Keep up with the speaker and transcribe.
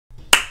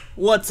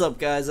What's up,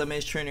 guys? I'm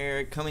Ace Trainer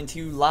Eric, coming to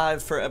you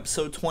live for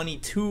episode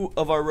 22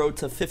 of our road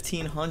to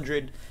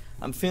 1500.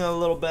 I'm feeling a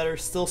little better,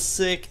 still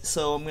sick,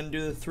 so I'm gonna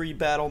do the 3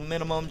 battle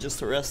minimum just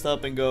to rest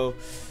up and go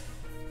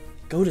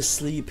to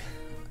sleep.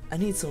 I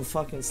need some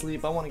fucking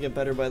sleep. I want to get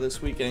better by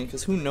this weekend,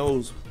 because who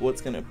knows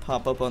what's gonna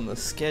pop up on the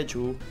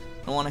schedule.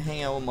 I want to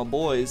hang out with my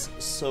boys,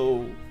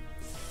 so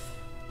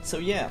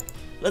yeah,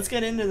 let's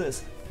get into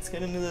this.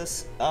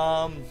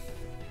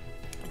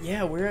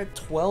 Yeah, we're at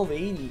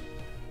 1280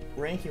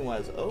 ranking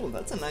wise. Oh,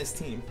 that's a nice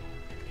team.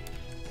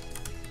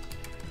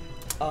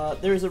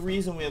 There's a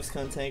reason we have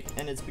Scud Tank,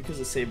 and it's because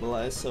of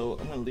Sableye, so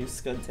I'm gonna leave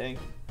Scud Tank.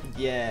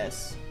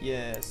 Yes.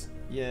 Let's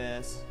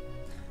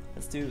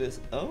do this.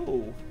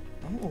 Oh,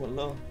 a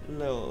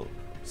little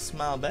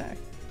smile back.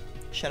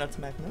 Shout out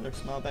to Mac Miller,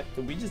 smile back.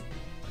 Did we just...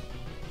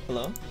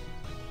 Hello?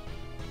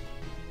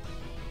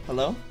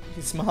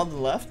 He smiled to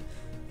the left?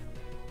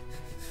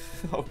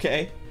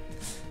 Okay.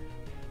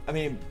 I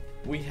mean,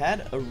 we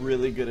had a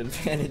really good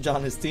advantage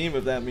on his team,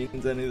 if that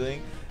means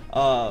anything.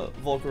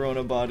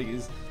 Volcarona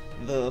bodies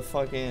the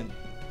fucking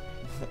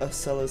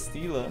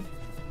Celesteela.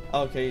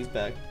 Okay, he's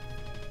back.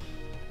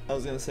 I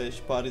was gonna say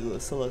she bodies the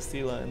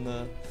Celesteela and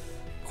the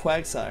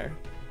Quagsire.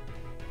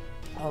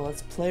 Oh,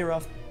 let's play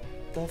rough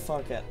the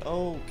fuck out.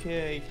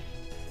 Okay.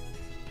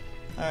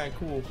 Alright,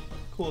 cool.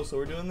 So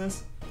we're doing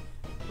this?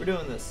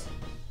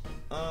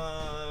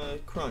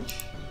 Crunch.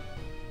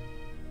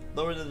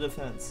 Lower the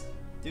defense.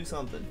 Do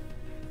something.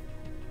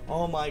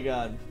 Oh my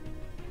god.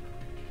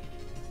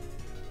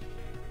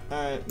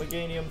 Alright,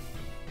 Meganium.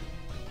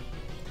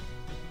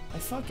 I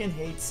fucking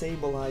hate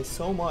Sableye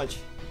so much.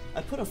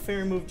 I put a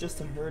fair move just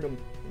to hurt him.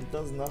 It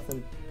does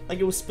nothing. Like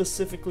it was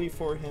specifically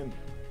for him.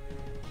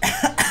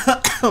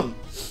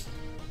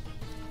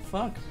 Fuck.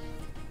 Well,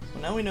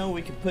 now we know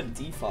we can put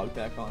Defog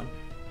back on.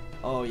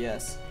 Oh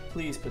yes.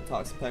 Please put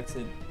Toxapex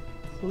in.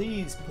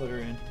 Please put her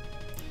in.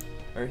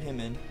 Or him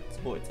in. It's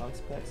boy,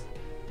 Toxapex.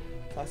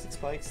 Toxic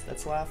Spikes?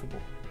 That's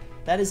laughable.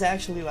 That is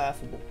actually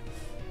laughable.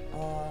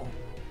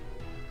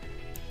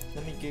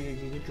 Let me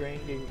Giga Drain.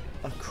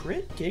 A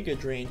crit Giga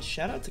Drain.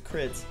 Shout out to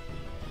crits.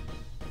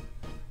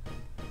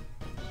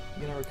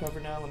 You gonna recover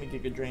now? Let me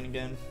Giga Drain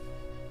again.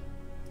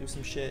 Do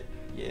some shit.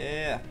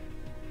 Yeah.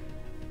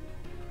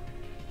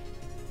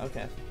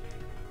 Okay.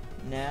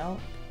 Now,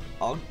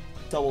 I'll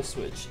double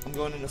switch. I'm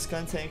going into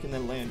Scud Tank and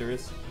then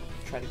Landorus.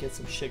 Try to get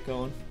some shit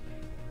going.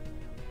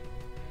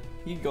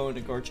 He can go into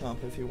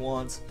Garchomp if he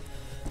wants.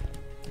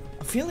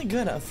 I'm feeling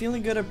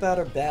good about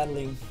our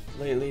battling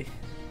lately.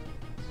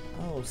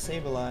 Oh,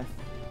 Sableye.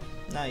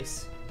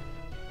 Nice.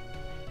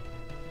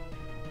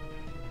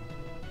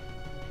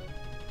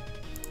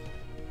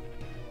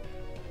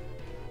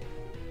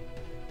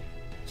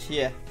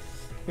 Yeah.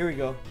 Here we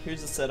go.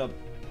 Here's the setup.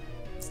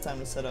 It's time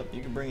to set up.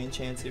 You can bring in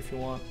Chansey if you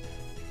want.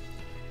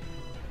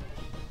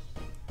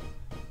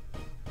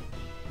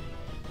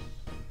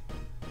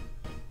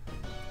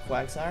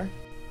 Quagsire?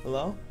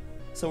 Hello?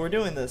 So we're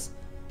doing this.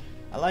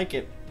 I like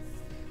it.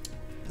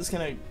 Just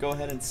gonna go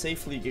ahead and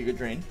safely Giga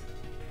Drain.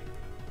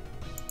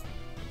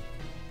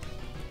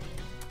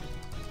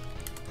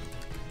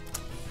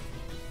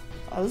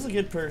 Oh, this is a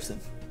good person.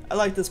 I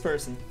like this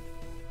person.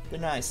 They're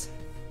nice.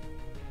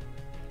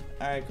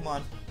 Alright, come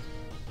on.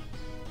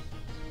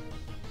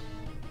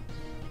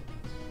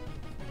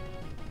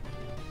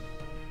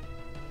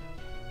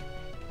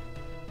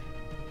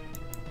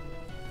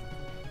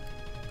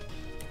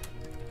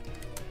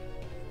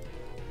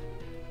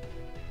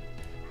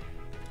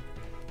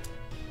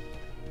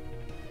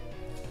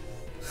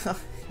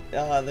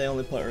 They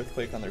only put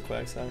Earthquake on their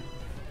Quagsire.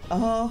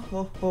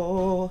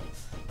 Oh.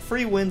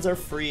 Free wins are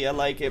free. I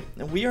like it.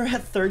 And we are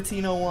at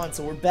 1301,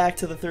 so we're back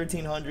to the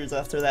 1300s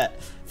after that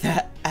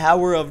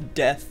hour of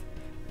death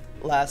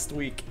last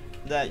week.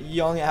 That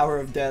young hour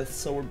of death.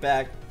 So we're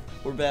back.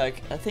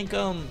 I think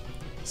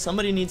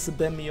somebody needs to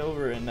bend me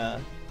over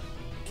and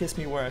kiss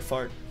me where I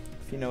fart,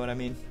 if you know what I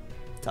mean.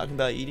 Talking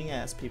about eating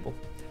ass, people.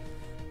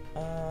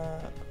 What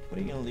are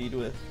you gonna lead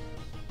with?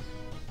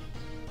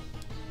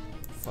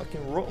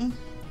 Fucking Rotom?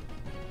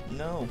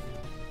 No.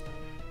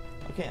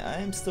 Okay, I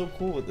am still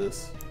cool with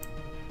this.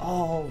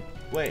 Oh,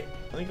 wait.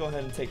 Let me go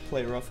ahead and take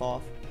Play Rough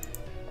off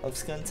of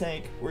Scud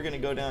Tank. We're gonna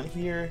go down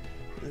here.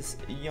 This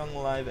young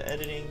live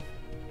editing.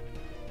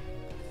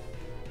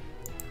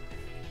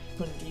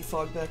 Putting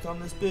Defog back on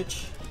this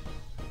bitch.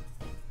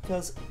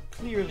 Because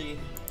clearly,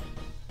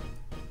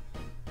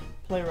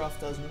 Play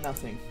Rough does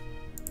nothing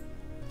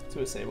to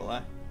a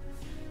Sableye.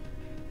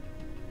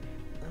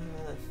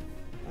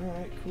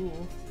 Alright,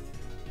 cool.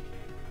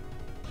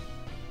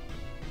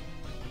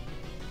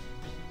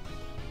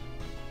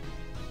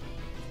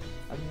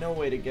 I have no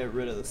way to get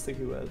rid of the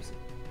sticky webs.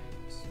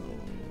 So...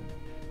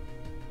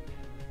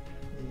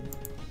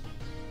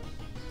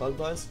 Bug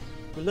Buzz?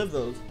 We live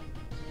those.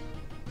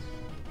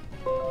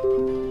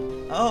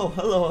 Oh,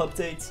 hello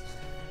updates.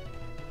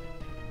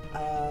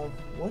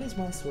 What is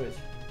my switch?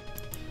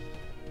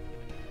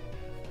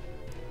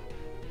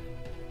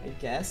 I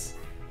guess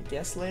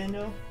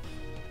Lando?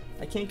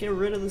 I can't get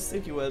rid of the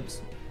sticky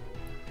webs.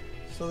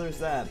 So there's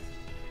that.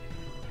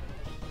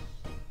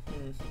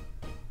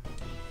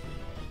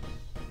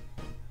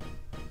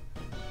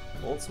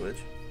 Old switch.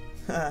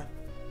 Haha.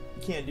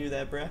 You can't do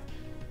that, bruh.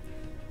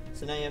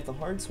 So now you have the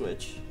hard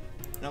switch.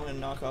 And I'm gonna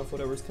knock off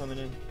whatever's coming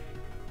in.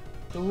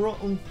 The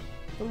rotten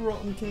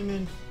came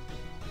in.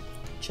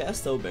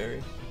 Chesto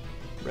berry.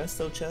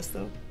 Resto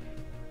Chesto?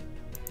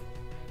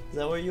 Is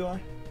that where you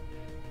are?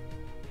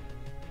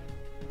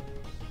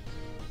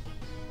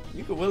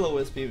 You can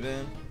will-o-wisp me,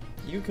 man.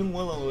 You can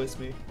will-o-wisp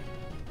me.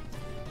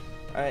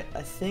 Alright,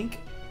 I think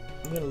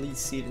I'm gonna lead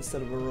seed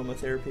instead of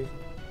aromatherapy.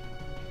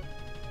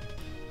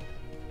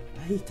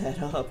 I eat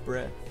that up,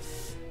 bruh.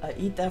 I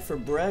eat that for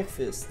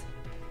breakfast,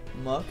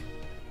 muck.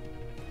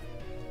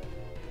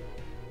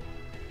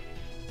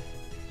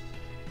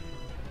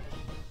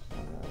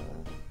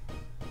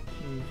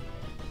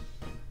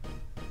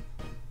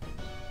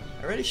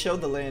 I already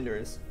showed the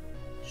landers.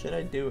 Should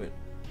I do it?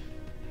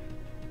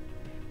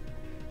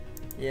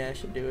 Yeah, I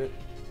should do it.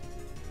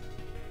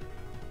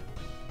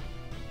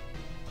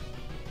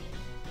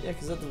 Yeah,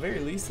 because at the very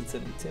least it's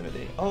an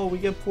intimidate. Oh, we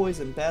get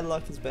poisoned. Bad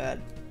luck is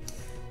bad.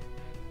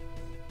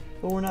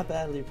 But we're not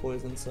badly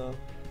poisoned, so.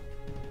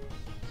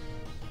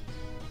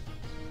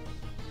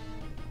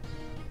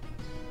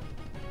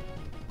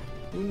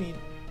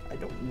 I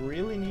don't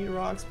really need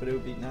rocks, but it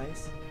would be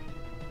nice.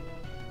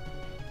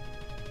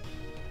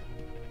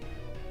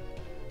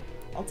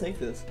 I'll take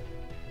this.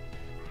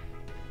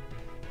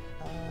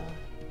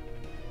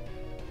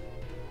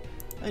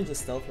 I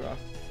just stealth rock.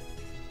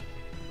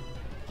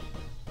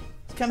 I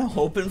was kind of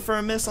hoping for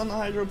a miss on the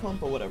hydro pump,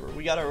 but whatever.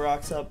 We got our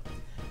rocks up.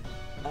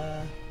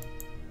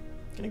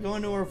 Gonna go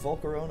into our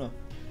Volcarona.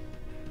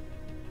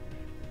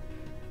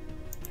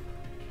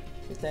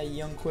 Get that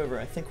young quiver.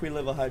 I think we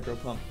live a hydro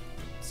pump,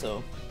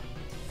 so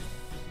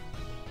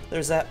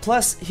there's that.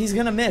 Plus, he's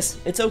gonna miss.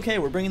 It's okay.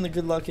 We're bringing the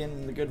good luck in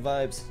and the good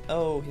vibes.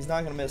 Oh, he's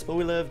not gonna miss, but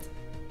we lived.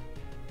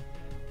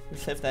 We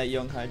lived that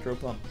young hydro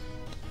pump.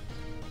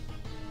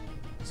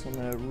 So I'm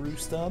gonna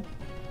roost up.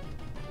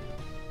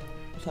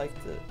 I'd like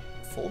the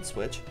fold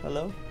switch.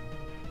 Hello?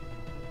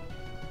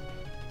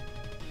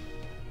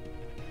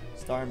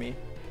 Star me.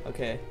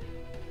 Okay.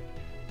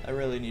 I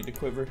really need to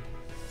quiver.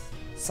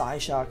 Psy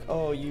shock.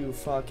 Oh, you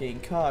fucking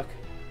cuck.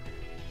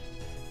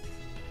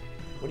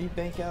 What do you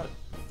bank out?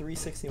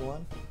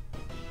 361?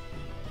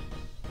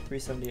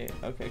 378.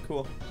 Okay,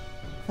 cool.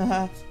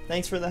 Haha.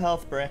 Thanks for the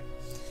health, bruh.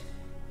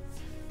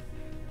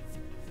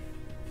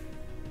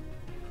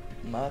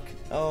 Muck.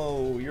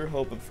 Oh, you're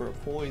hoping for a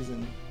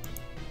poison.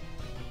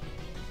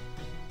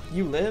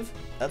 You live?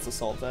 That's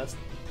Assault Vest.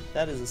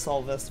 That is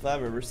Assault Vest if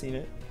I've ever seen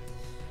it.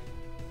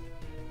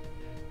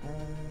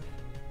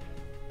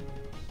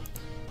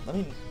 Let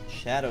me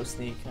Shadow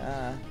Sneak.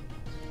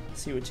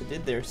 See what you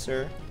did there,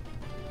 sir.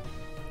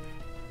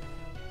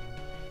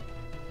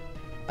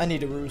 I need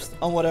to roost.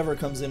 On whatever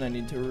comes in, I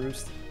need to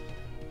roost.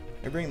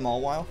 I bring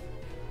Mawile.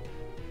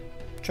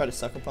 Try to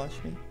Sucker Punch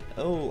me.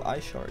 Oh,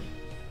 Ice Shard.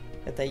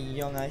 Get that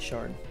young Ice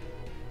Shard.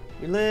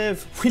 We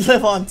live! We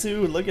live on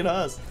 2! Look at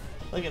us!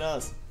 Look at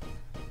us.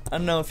 I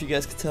don't know if you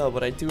guys could tell,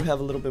 but I do have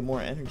a little bit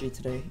more energy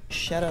today.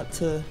 Shout out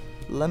to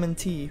lemon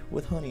tea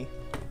with honey.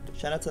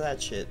 Shout out to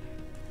that shit.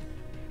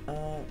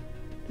 I'll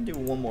do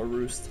one more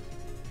roost.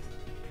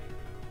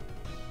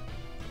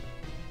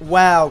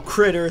 Wow,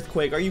 crit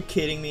earthquake. Are you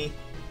kidding me?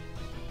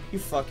 You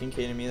fucking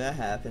kidding me? That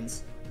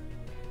happens.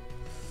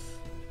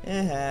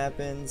 It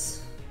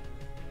happens.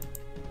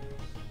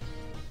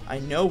 I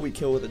know we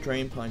kill with a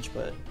drain punch,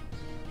 but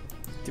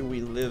do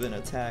we live in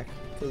attack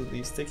because of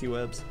these sticky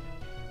webs?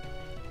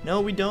 No,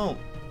 we don't.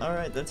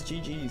 Alright, that's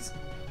GG's.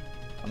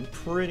 I'm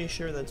pretty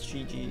sure that's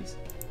GG's.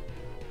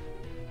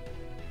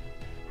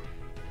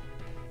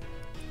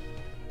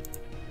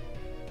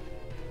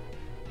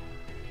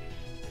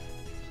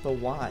 But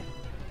why?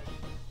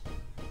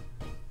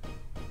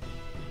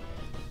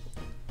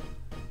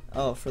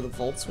 Oh, for the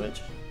volt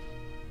switch?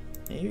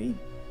 Maybe?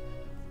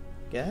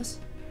 Guess?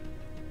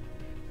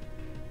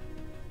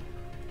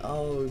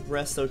 Oh,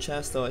 Resto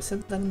Chesto. I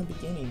said that in the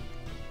beginning.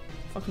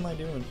 What the fuck am I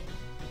doing?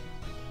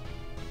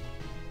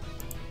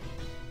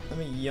 I'm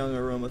a young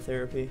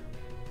aromatherapy.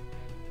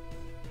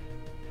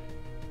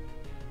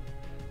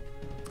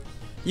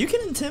 You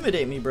can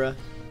intimidate me, bruh.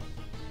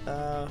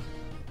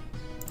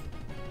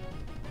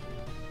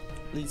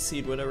 Lead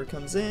seed, whatever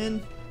comes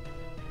in.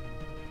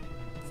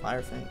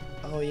 Fire Fang.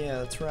 Oh yeah,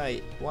 that's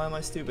right. Why am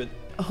I stupid?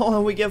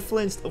 Oh, we get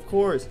flinched, of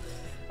course.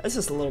 That's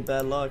just a little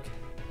bad luck.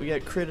 We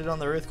got critted on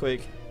the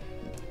earthquake.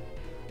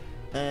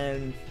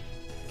 And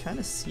kind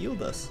of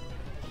sealed us.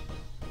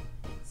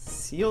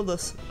 Sealed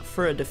us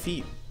for a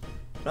defeat.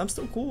 But I'm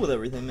still cool with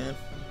everything, man.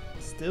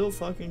 Still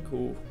fucking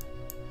cool.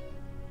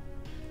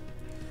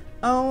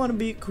 I don't want to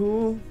be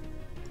cool.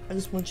 I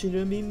just want you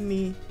to be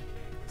me.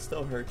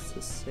 Still hurts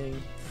to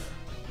sing.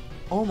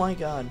 Oh my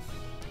god.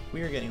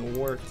 We are getting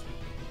worked.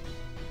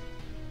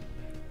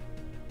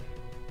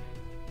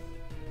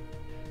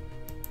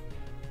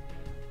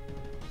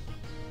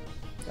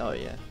 Oh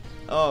yeah.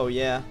 Oh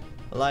yeah.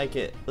 I like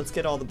it. Let's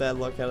get all the bad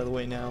luck out of the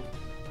way now.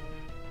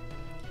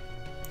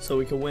 So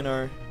we can win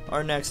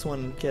our next one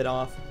and get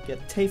off.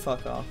 Get tay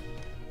fuck off.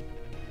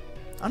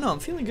 I don't know, I'm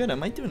feeling good. I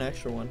might do an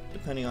extra one,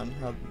 depending on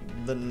how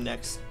the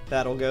next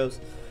battle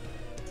goes.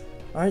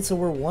 Alright, so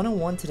we're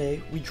 101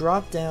 today. We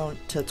dropped down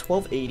to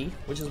 1280,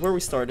 which is where we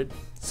started.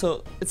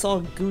 So it's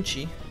all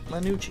Gucci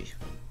Manucci.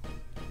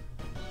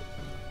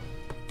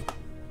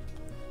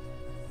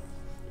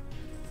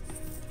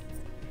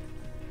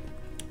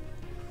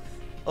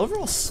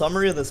 Overall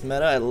summary of this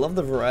meta, I love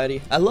the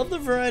variety. I love the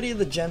variety of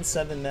the Gen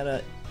 7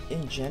 meta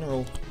in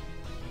general.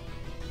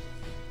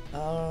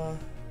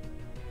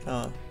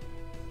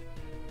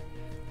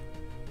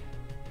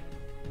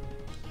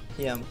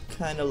 Yeah, I'm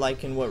kind of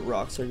liking what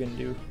rocks are gonna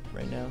do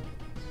right now.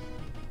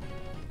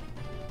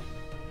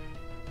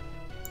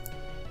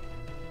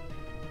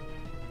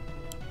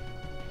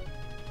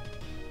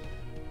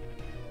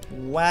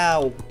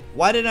 Wow,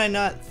 why did I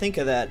not think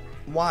of that?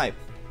 Why?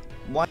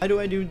 Why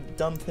do I do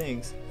dumb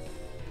things?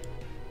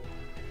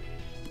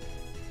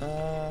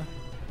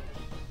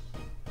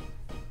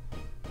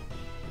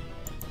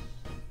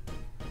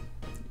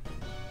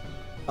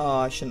 Oh,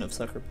 I shouldn't have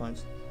sucker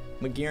punched.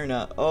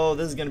 Magirna. Oh,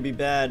 this is gonna be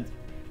bad.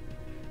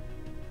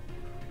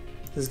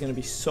 This is gonna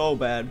be so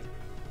bad.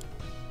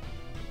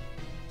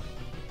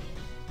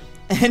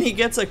 And he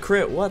gets a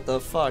crit. What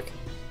the fuck?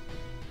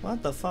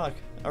 What the fuck?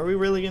 Are we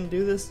really gonna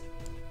do this?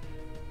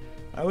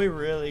 Are we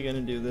really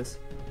gonna do this?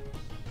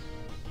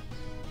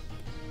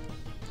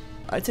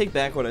 I take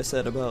back what I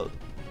said about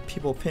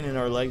people pinning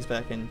our legs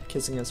back and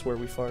kissing us where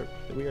we fart.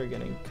 We are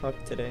getting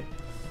cucked today.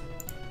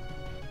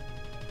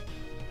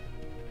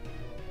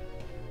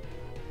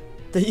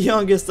 The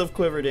youngest of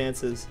quiver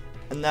dances.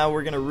 And now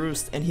we're gonna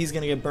roost and he's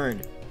gonna get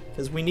burned.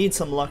 Because we need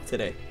some luck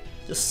today.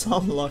 Just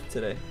some luck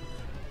today.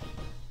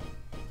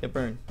 Get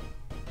burned.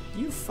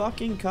 You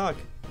fucking cuck.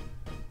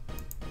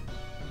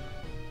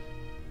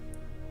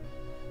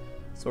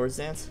 Swords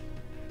dance?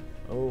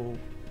 Oh.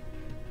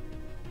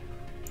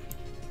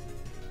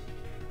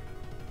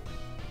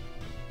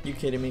 You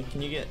kidding me?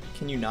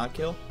 Can you not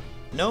kill?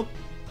 Nope.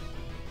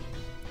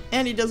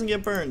 And he doesn't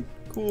get burned.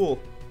 Cool.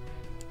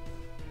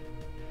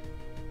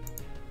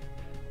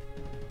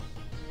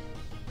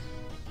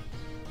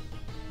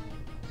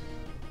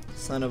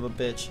 Son of a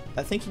bitch.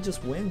 I think he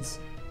just wins.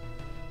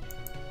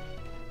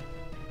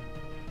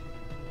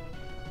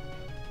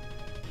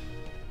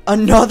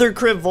 Another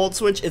crit volt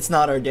switch. It's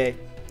not our day.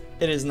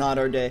 It is not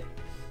our day.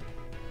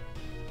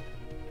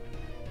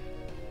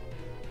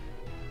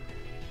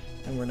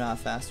 And we're not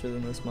faster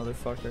than this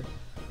motherfucker.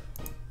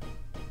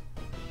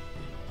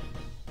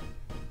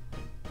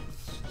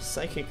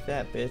 Psychic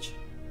that bitch.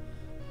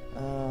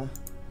 I'm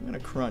gonna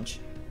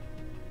crunch.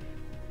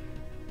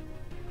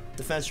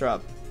 Defense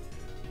drop.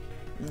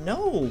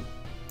 No! What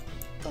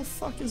the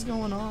fuck is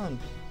going on?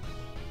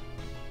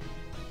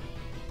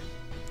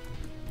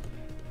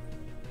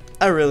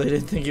 I really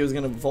didn't think he was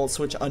gonna volt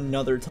switch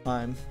another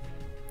time.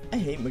 I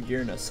hate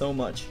Magirna so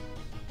much.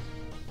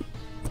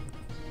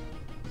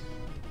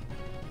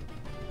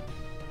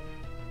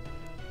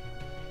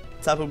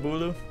 Tapu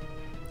Bulu?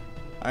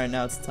 Alright,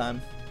 now it's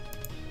time.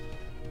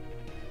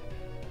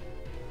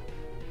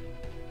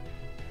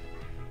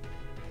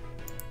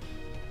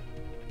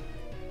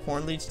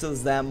 Hornleech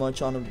does that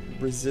much on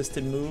a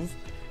resisted move?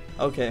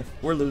 Okay,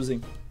 we're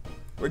losing.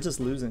 We're just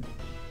losing.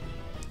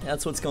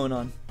 That's what's going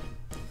on.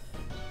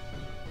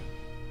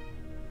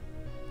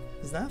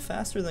 He's not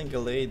faster than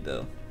Gallade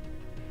though.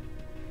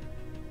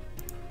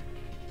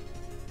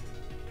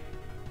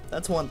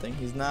 That's one thing,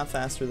 he's not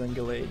faster than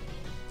Gallade.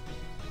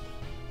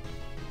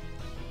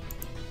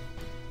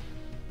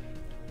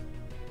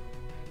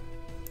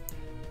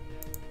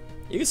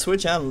 You can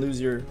switch out and lose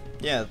your...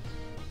 yeah.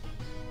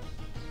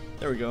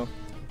 There we go.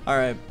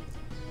 Alright.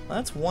 Well,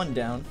 that's one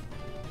down.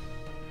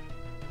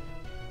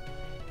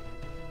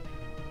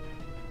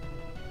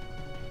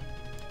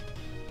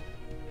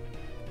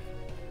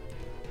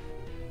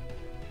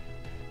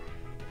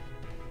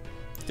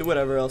 Do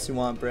whatever else you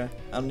want, bruh.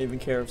 I don't even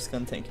care if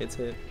Skuntank gets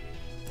hit.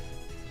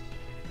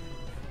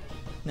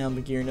 Now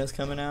Magirna's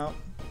coming out,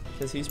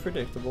 because he's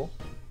predictable.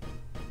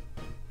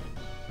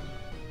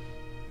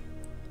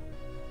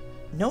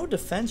 No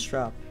defense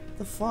drop. What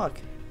the fuck?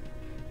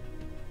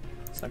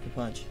 Sucker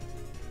punch.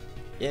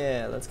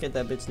 Yeah, let's get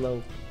that bitch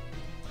low.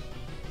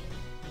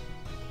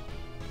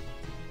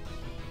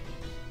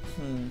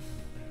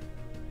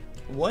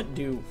 What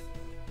do?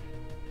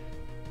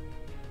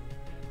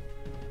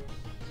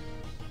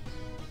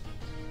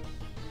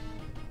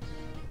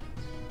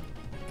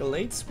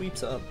 Gallade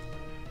sweeps up.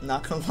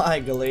 Not gonna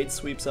lie, Gallade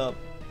sweeps up.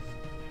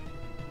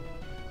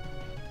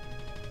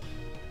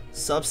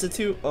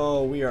 Substitute?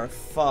 Oh, we are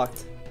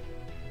fucked.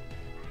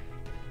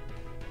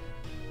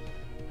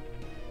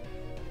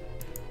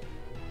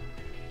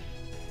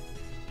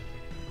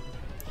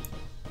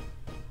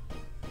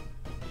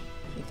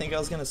 You think I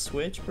was gonna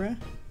switch, bruh?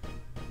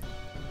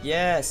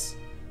 Yes!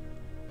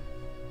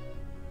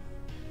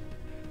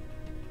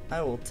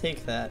 I will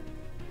take that.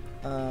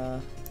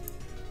 I'm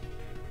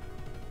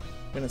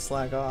gonna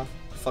slack off.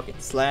 Fucking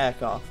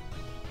slack off.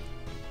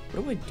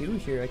 What do I do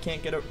here? I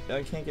can't get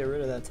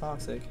rid of that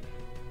toxic.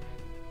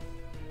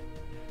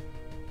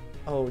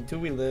 Oh, do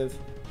we live?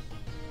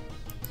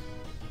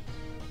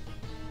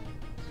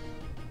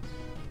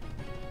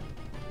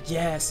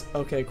 Yes!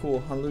 Okay,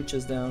 cool.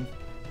 Halucha's down.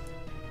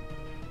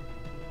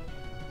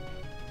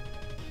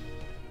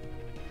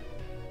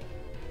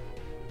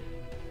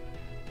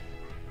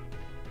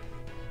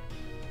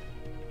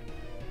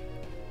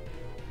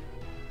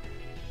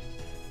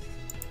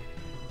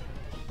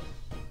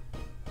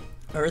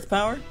 Earth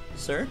power,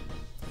 sir?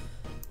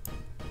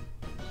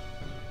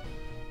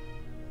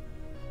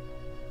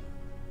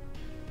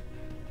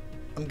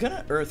 I'm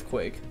gonna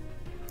earthquake.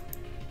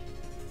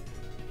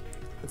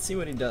 Let's see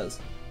what he does.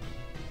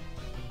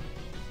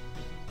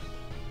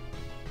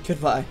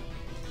 Goodbye.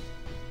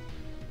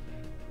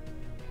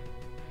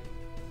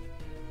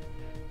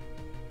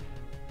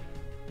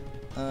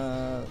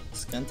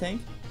 Skuntank?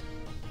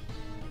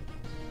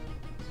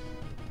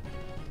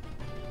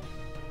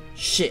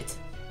 Shit.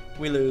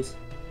 We lose.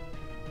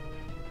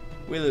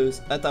 We lose.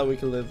 I thought we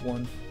could live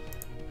one.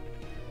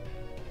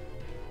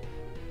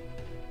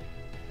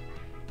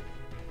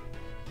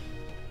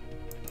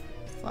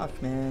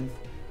 Fuck, man.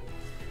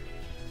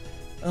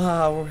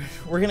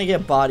 We're gonna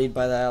get bodied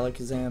by the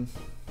Alakazam.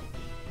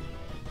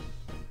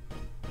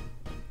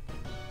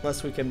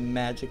 Unless we can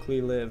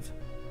magically live.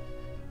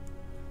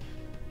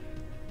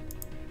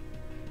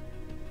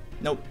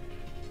 Nope.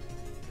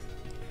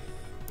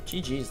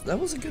 GG's. That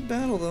was a good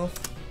battle, though.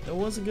 It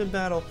was a good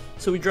battle.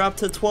 So we dropped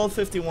to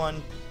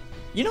 1251.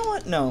 You know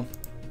what? No.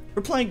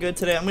 We're playing good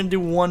today. I'm gonna do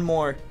one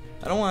more.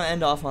 I don't want to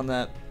end off on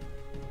that.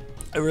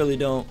 I really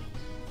don't.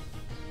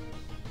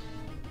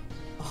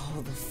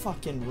 Oh, the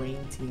fucking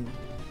rain team.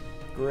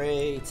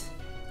 Great.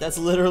 That's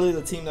literally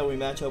the team that we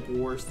match up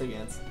worst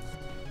against.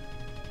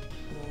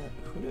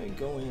 Who do I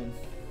go in?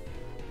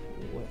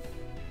 What?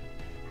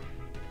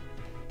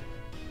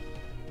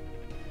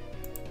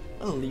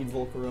 I'm gonna lead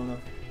Volcarona.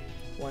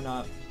 Why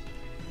not?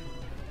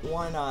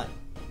 Why not?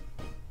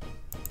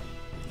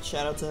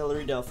 Shout out to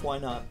Hilary Duff. Why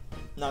not?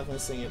 Not gonna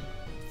sing it.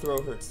 Throw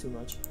hurts too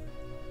much.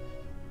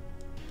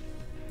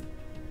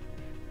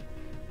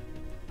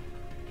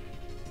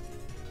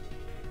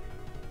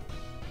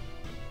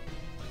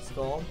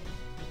 Skull.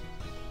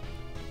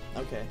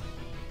 Okay.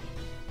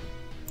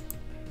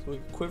 So we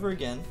quiver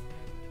again.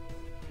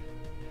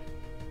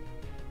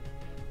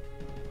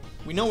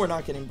 We know we're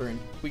not getting burned.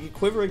 We can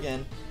quiver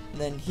again, and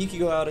then he can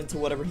go out into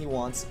whatever he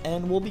wants,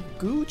 and we'll be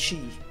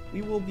Gucci.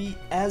 We will be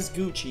as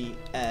Gucci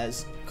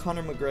as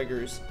Conor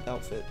McGregor's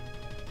outfit.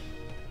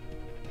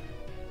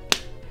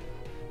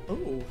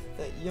 Oh,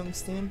 that young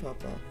Stan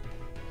popped up.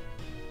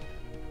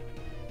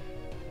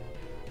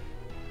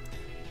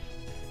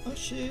 Oh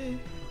shit.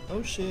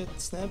 Oh shit.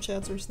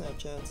 Snapchats are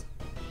Snapchats.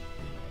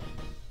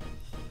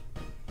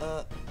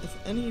 If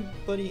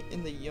anybody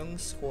in the young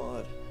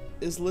squad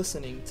is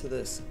listening to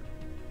this,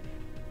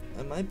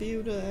 I might be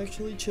able to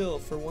actually chill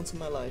for once in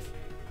my life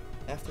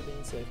after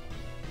being sick.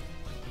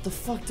 What the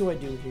fuck do I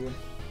do here?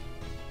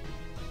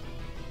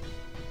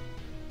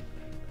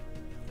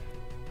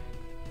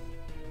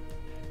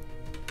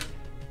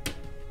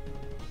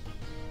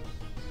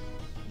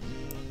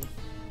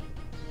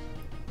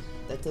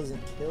 That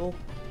doesn't kill?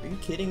 Are you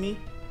kidding me?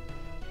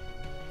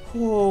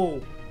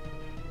 Whoa!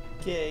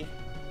 Okay.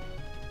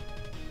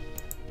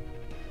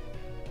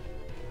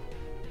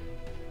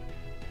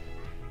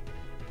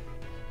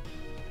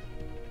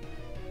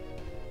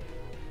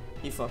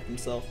 He fucked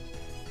himself.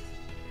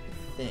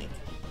 I think.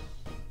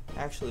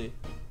 Actually,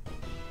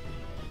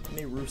 let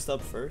me roost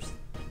up first.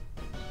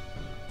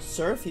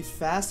 Surf, he's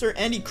faster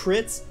and he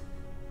crits?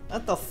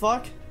 What the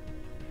fuck?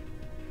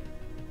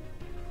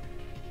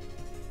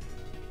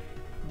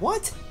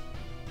 What?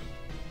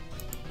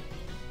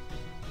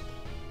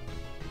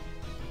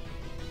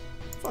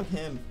 Fuck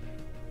him.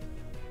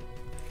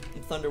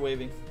 I'm thunder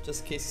waving,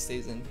 just in case he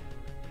stays in.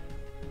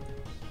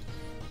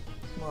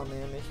 Come on,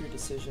 man, make your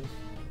decision.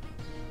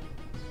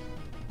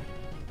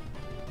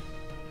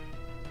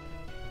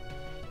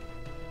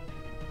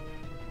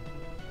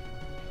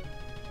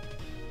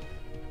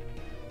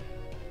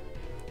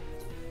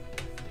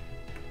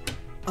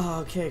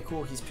 Okay,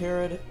 cool. He's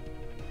parried.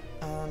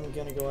 I'm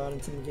gonna go out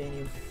into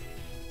Meganium.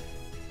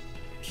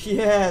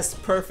 Yes!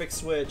 Perfect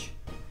switch.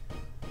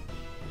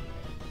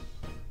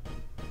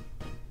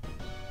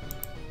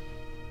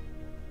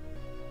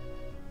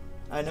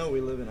 I know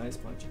we live in Ice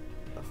Punch.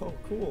 Oh,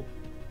 cool.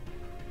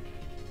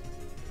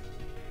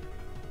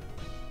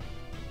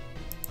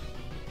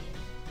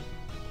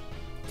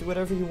 Do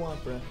whatever you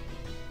want, bruh.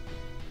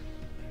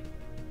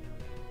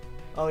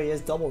 Oh, he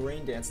has double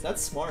rain dance.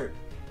 That's smart.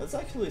 That's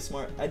actually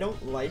smart. I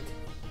don't like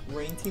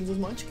rain teams as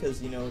much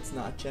because, you know, it's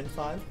not Gen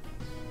 5.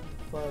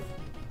 But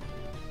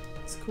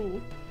it's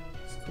cool.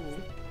 It's cool.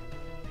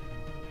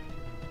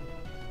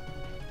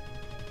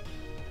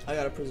 I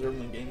gotta preserve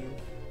my game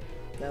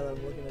now that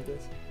I'm looking at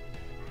this.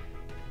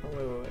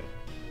 Oh, wait.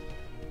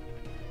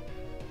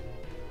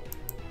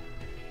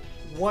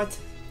 What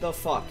the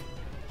fuck?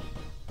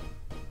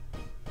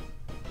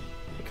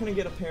 I couldn't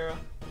get a para.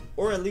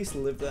 Or at least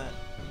live that.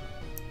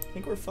 I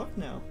think we're fucked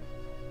now.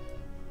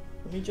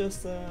 Let me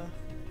just,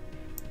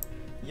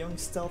 young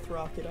stealth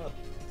rock it up.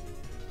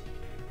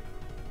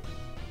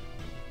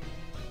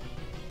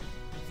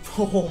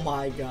 Oh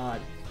my god.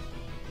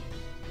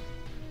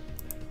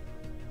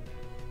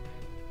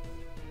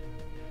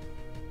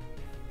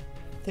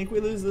 think we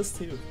lose this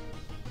too.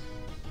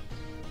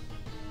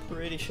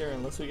 Pretty sure,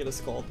 unless we get a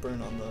Scald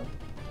Burn on the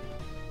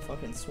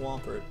fucking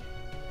Swampert.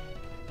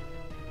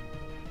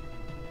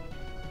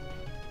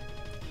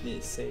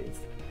 Need to save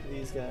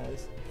these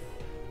guys.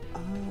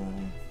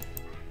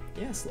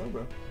 Yeah,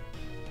 Slowbro.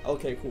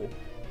 Okay, cool.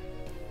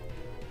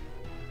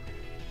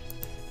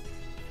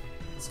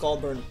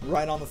 Scald Burn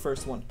right on the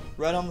first one.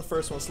 Right on the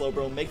first one,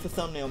 Slowbro. Make the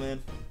thumbnail,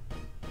 man.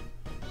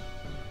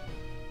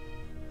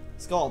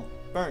 Scald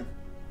Burn.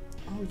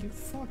 Oh, you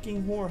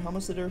fucking whore. How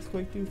much did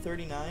Earthquake do?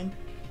 39?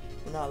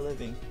 We're not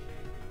living.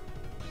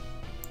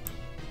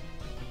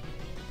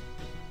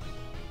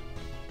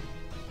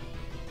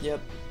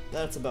 Yep,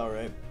 that's about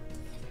right.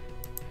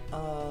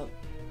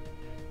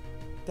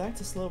 Back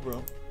to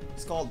Slowbro.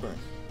 Scald Burn.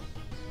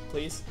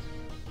 Please.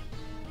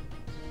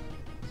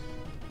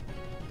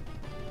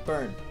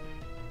 Burn.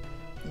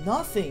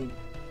 Nothing!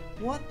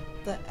 What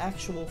the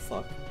actual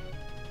fuck?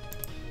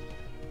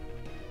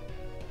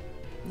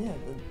 Yeah,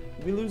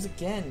 we lose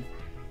again.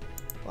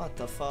 What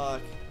the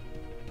fuck?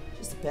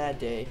 Just a bad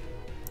day.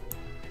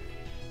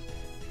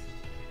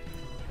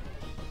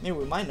 Maybe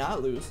we might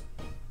not lose.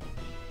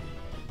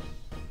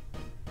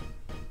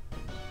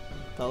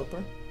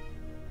 Pelipper?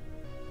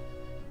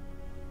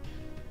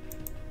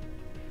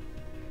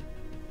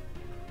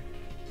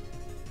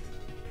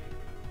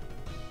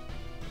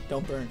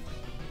 Don't burn.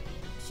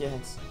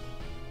 Yes.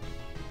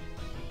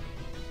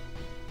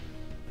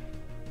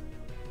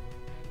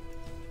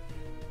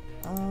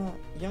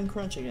 Young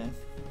Crunch again.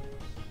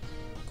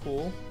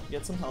 Cool.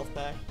 Get some health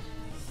back.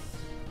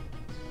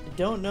 I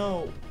don't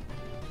know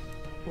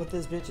what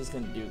this bitch is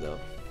gonna do though.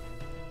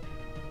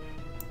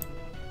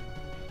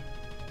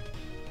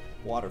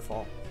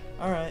 Waterfall.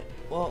 Alright,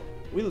 well,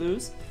 we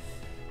lose.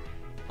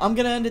 I'm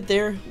gonna end it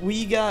there.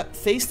 We got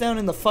face down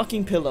in the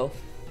fucking pillow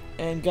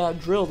and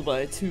got drilled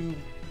by two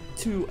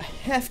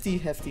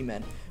hefty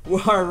men.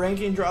 Our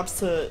ranking drops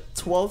to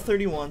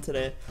 1231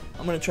 today.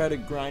 I'm gonna try to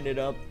grind it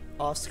up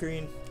off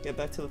screen, get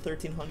back to the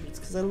 1300s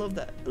because I love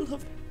that.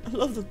 I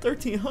love the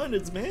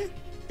 1300s, man.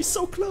 You're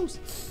so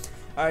close.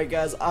 Alright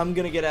guys, I'm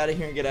gonna get out of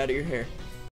here and get out of your hair.